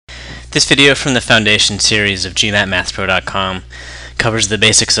This video from the Foundation series of GMATMathPro.com covers the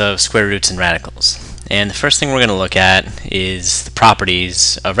basics of square roots and radicals. And the first thing we're going to look at is the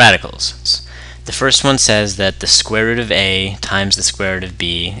properties of radicals. The first one says that the square root of a times the square root of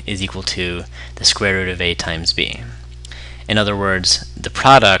b is equal to the square root of a times b. In other words, the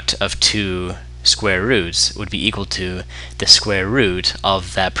product of two square roots would be equal to the square root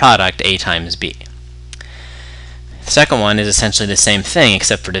of that product a times b. The second one is essentially the same thing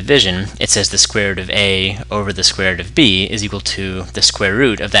except for division. It says the square root of a over the square root of b is equal to the square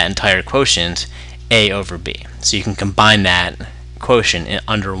root of that entire quotient a over b. So you can combine that quotient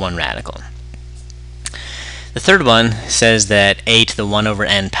under one radical. The third one says that a to the 1 over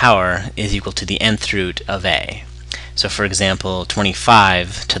n power is equal to the nth root of a. So for example,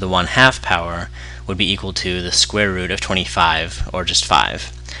 25 to the 1/2 power would be equal to the square root of 25, or just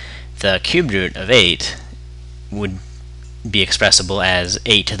 5. The cubed root of 8 would be expressible as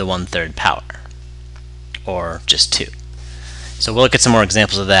 8 to the 1/3 power, or just 2. So we'll look at some more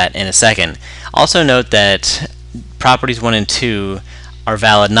examples of that in a second. Also note that properties 1 and 2 are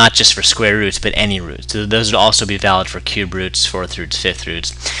valid not just for square roots, but any roots. So those would also be valid for cube roots, fourth roots, fifth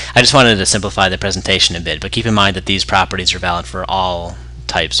roots. I just wanted to simplify the presentation a bit, but keep in mind that these properties are valid for all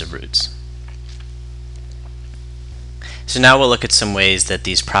types of roots. So now we'll look at some ways that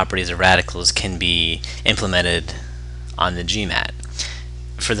these properties of radicals can be implemented on the GMAT.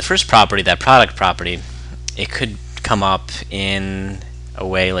 For the first property, that product property, it could come up in a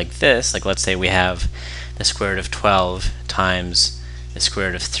way like this. Like let's say we have the square root of 12 times the square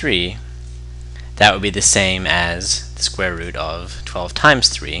root of 3. That would be the same as the square root of 12 times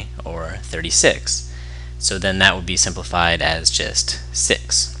 3, or 36. So then that would be simplified as just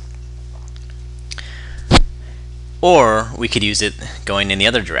 6. Or we could use it going in the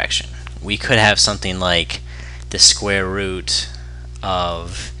other direction. We could have something like the square root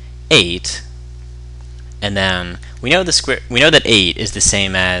of 8, and then we know that 8 is the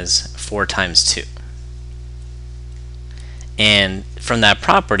same as 4 times 2. And from that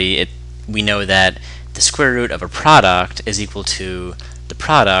property, we know that the square root of a product is equal to the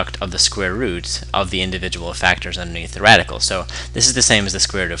product of the square root of the individual factors underneath the radical. So this is the same as the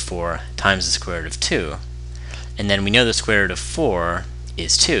square root of 4 times the square root of 2. And then we know the square root of 4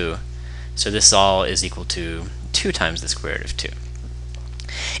 is 2, so this all is equal to 2 times the square root of 2.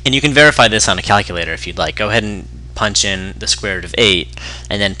 And you can verify this on a calculator if you'd like. Go ahead and punch in the square root of 8,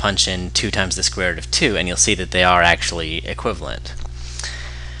 and then punch in 2 times the square root of 2, and you'll see that they are actually equivalent.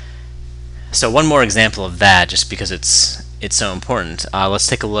 So one more example of that, just because it's so important. Let's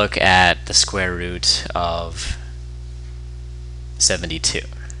take a look at the square root of 72.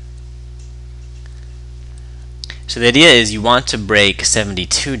 So the idea is you want to break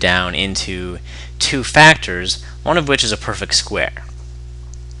 72 down into two factors, one of which is a perfect square.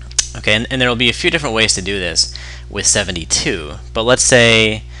 Okay, and there will be a few different ways to do this with 72, but let's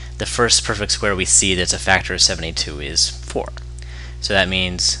say the first perfect square we see that's a factor of 72 is 4. So that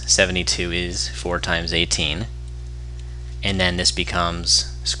means 72 is 4 times 18, and then this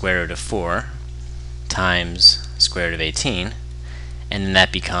becomes square root of 4 times square root of 18, and then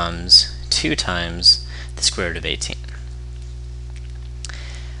that becomes 2 times the square root of 18.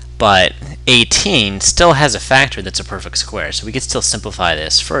 But 18 still has a factor that's a perfect square, so we could still simplify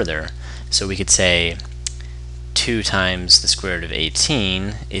this further. So we could say 2 times the square root of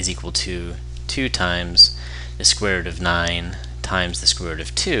 18 is equal to 2 times the square root of 9 times the square root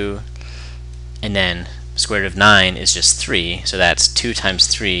of 2, and then square root of 9 is just 3, so that's 2 times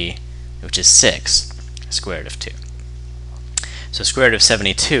 3, which is 6, square root of 2. So square root of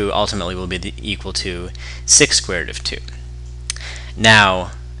 72 ultimately will be equal to 6 square root of 2.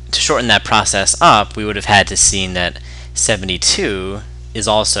 Now, to shorten that process up, we would have had to see that 72 is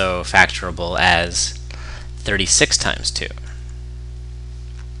also factorable as 36 times 2.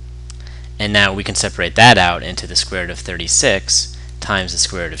 And now we can separate that out into the square root of 36 times the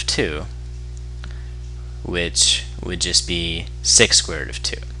square root of 2, which would just be 6 square root of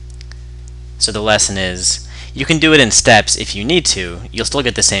 2. So the lesson is, you can do it in steps if you need to. You'll still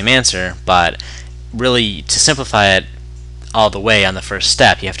get the same answer, but really to simplify it all the way on the first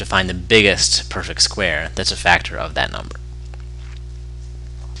step, you have to find the biggest perfect square that's a factor of that number.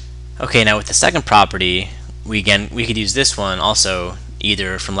 Okay, now with the second property, we could use this one also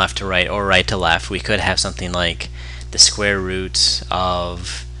either from left to right or right to left. We could have something like the square root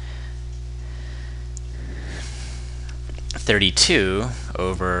of 32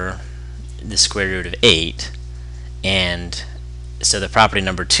 over the square root of 8, and so the property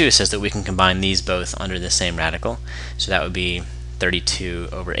number 2 says that we can combine these both under the same radical. So that would be 32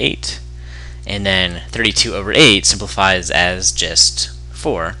 over 8, and then 32 over 8 simplifies as just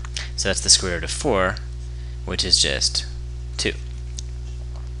 4. So that's the square root of 4, which is just 2.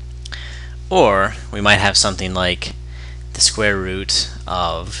 Or we might have something like the square root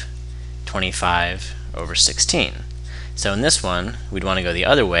of 25 over 16. So in this one, we'd want to go the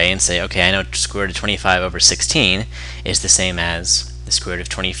other way and say, okay, I know square root of 25 over 16 is the same as the square root of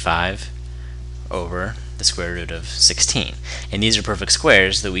 25 over the square root of 16. And these are perfect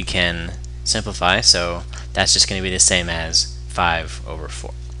squares that we can simplify, so that's just going to be the same as 5 over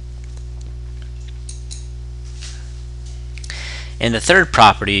 4. And the third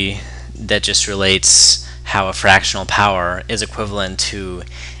property that just relates how a fractional power is equivalent to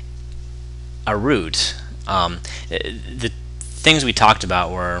a root. The things we talked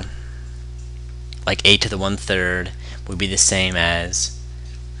about were like 8 to the 1/3 would be the same as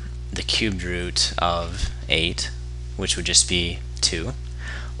the cubed root of 8, which would just be 2,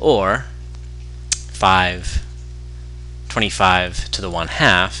 or 25 to the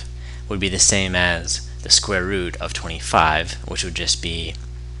 1/2 would be the same as the square root of 25, which would just be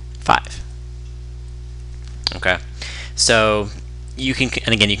 5. Okay, so you can,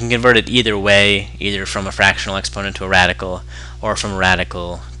 and again, you can convert it either way, either from a fractional exponent to a radical, or from a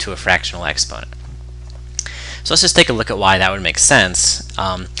radical to a fractional exponent. So let's just take a look at why that would make sense.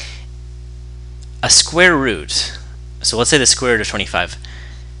 A square root, so let's say the square root of 25.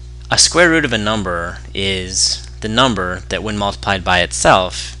 A square root of a number is the number that when multiplied by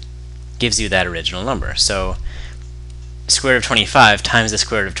itself gives you that original number. So square root of 25 times the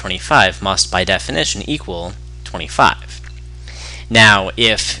square root of 25 must by definition equal 25. Now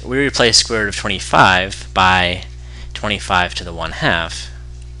if we replace square root of 25 by 25 to the 1/2,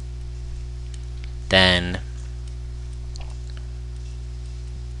 then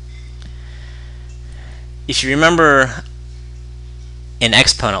if you remember an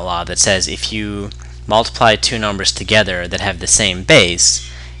exponent law that says if you multiply two numbers together that have the same base,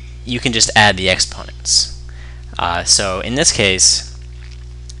 you can just add the exponents. So in this case,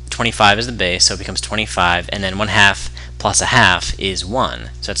 25 is the base, so it becomes 25, and then 1/2 plus 1/2 is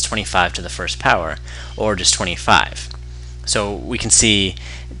 1, so that's 25 to the first power, or just 25. So we can see,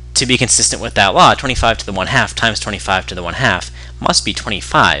 to be consistent with that law, 25 to the 1/2 times 25 to the 1/2 must be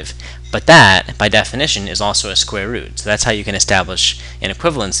 25, but that, by definition, is also a square root. So that's how you can establish an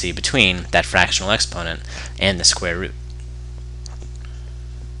equivalency between that fractional exponent and the square root.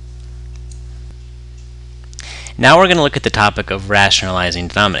 Now we're going to look at the topic of rationalizing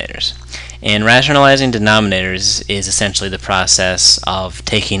denominators. And rationalizing denominators is essentially the process of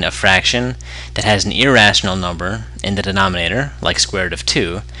taking a fraction that has an irrational number in the denominator, like square root of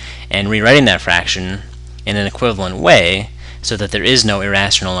 2, and rewriting that fraction in an equivalent way so that there is no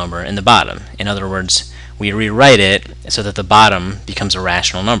irrational number in the bottom. In other words, we rewrite it so that the bottom becomes a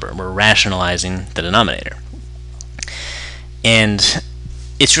rational number. We're rationalizing the denominator. And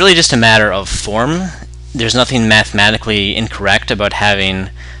it's really just a matter of form. There's nothing mathematically incorrect about having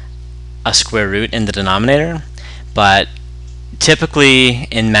a square root in the denominator, but typically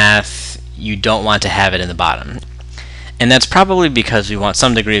in math you don't want to have it in the bottom. And that's probably because we want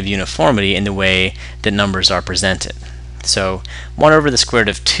some degree of uniformity in the way that numbers are presented. So 1 over the square root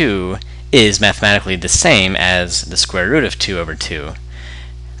of 2 is mathematically the same as the square root of 2 over 2,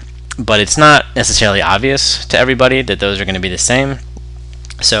 but it's not necessarily obvious to everybody that those are going to be the same.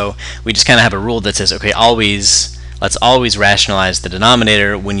 So we just kind of have a rule that says, okay, let's always rationalize the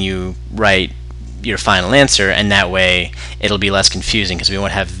denominator when you write your final answer, and that way it'll be less confusing because we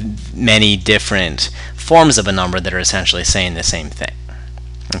won't have many different forms of a number that are essentially saying the same thing.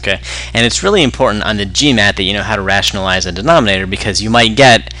 Okay, and it's really important on the GMAT that you know how to rationalize a denominator, because you might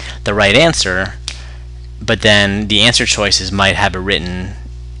get the right answer, but then the answer choices might have it written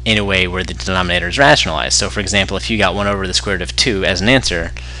in a way where the denominator is rationalized. So for example, if you got 1 over the square root of 2 as an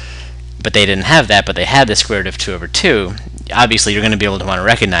answer, but they didn't have that, but they had the square root of 2 over 2, obviously you're going to be able to want to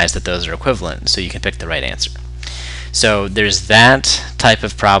recognize that those are equivalent, so you can pick the right answer. So there's that type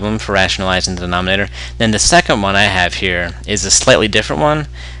of problem for rationalizing the denominator. Then the second one I have here is a slightly different one.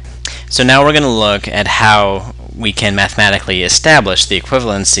 So now we're going to look at how we can mathematically establish the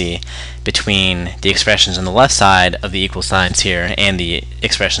equivalency between the expressions on the left side of the equal signs here and the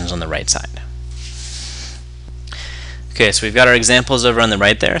expressions on the right side. Okay, so we've got our examples over on the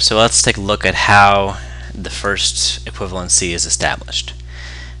right there, so let's take a look at how the first equivalency is established.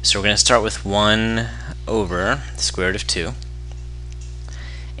 So we're going to start with 1 over the square root of 2,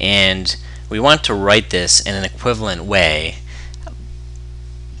 and we want to write this in an equivalent way,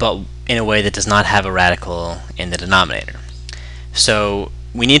 but in a way that does not have a radical in the denominator. So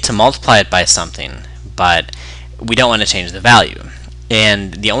we need to multiply it by something, but we don't want to change the value.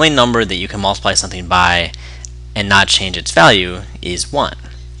 And the only number that you can multiply something by and not change its value is 1.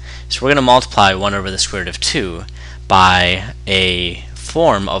 So we're going to multiply 1 over the square root of 2 by a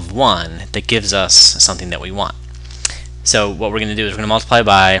form of 1 that gives us something that we want. So what we're going to do is we're going to multiply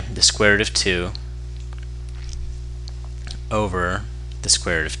by the square root of 2 over the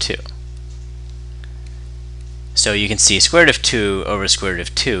square root of 2. So you can see square root of 2 over square root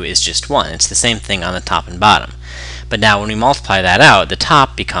of 2 is just 1. It's the same thing on the top and bottom. But now when we multiply that out, the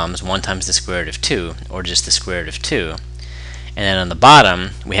top becomes 1 times the square root of 2, or just the square root of 2. And then on the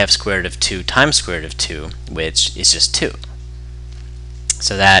bottom, we have square root of 2 times square root of 2, which is just 2.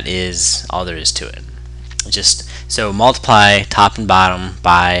 So that is all there is to it. So multiply top and bottom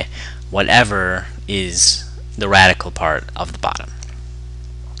by whatever is the radical part of the bottom.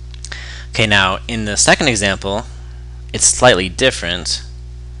 Okay, now in the second example, it's slightly different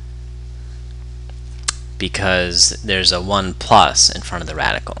because there's a 1 plus in front of the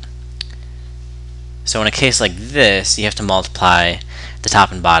radical. So in a case like this, you have to multiply the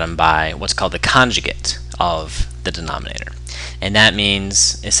top and bottom by what's called the conjugate of the denominator. And that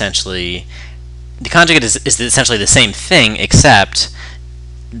means essentially, the conjugate is essentially the same thing, except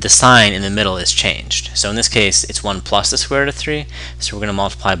the sign in the middle is changed. So in this case, it's 1 plus the square root of 3, so we're going to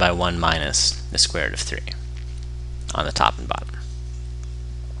multiply by 1 minus the square root of 3 on the top and bottom.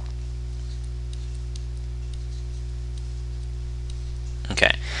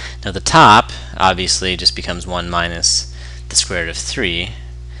 Okay, now the top obviously just becomes 1 minus the square root of 3,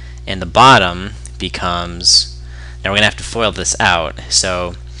 and the bottom becomes, now we're going to have to FOIL this out,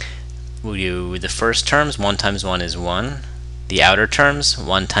 so we'll do the first terms, 1 times 1 is 1, the outer terms,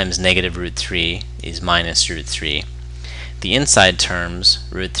 1 times negative root 3 is minus root 3, the inside terms,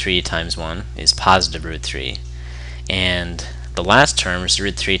 root 3 times 1 is positive root 3, and the last terms,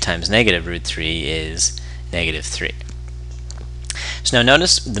 root 3 times negative root 3 is negative 3. So now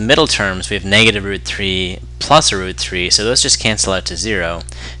notice the middle terms, we have negative root 3 plus a root 3, so those just cancel out to 0,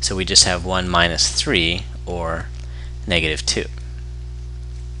 so we just have 1 minus 3, or negative 2.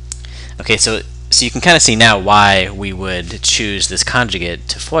 Okay, so you can kind of see now why we would choose this conjugate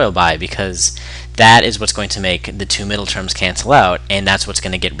to FOIL by, because that is what's going to make the two middle terms cancel out, and that's what's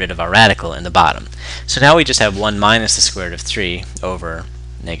going to get rid of our radical in the bottom. So now we just have 1 minus the square root of 3 over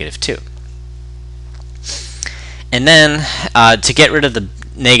negative 2. And then to get rid of the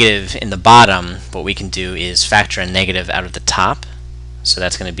negative in the bottom, what we can do is factor a negative out of the top. So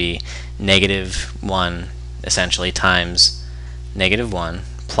that's going to be negative 1 essentially times negative 1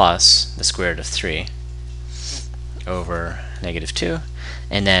 plus the square root of 3 over negative 2.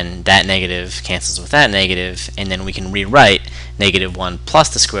 And then that negative cancels with that negative, and then we can rewrite negative 1 plus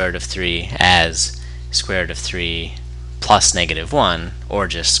the square root of 3 as square root of 3 plus negative 1, or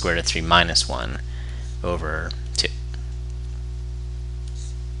just square root of 3 minus 1 over